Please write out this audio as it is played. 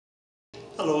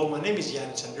Hello, my name is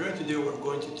Yanis and today we're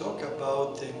going to talk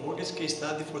about the mortgage case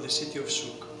study for the city of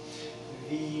Sooke.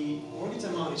 The mortgage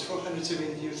amount is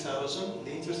 472,000,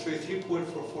 the interest rate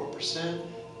 3.44%,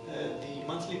 the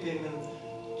monthly payment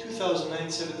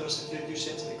 $2,097.32,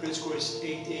 and the credit score is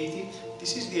 880.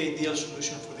 This is the ideal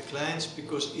solution for the clients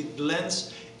because it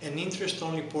blends an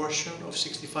interest-only portion of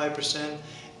 65%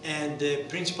 and the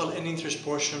principal and interest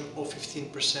portion of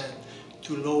 15%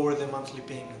 to lower the monthly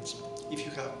payments. If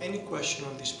you have any question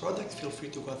on this product, feel free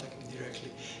to contact me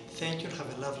directly. Thank you and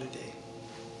have a lovely day.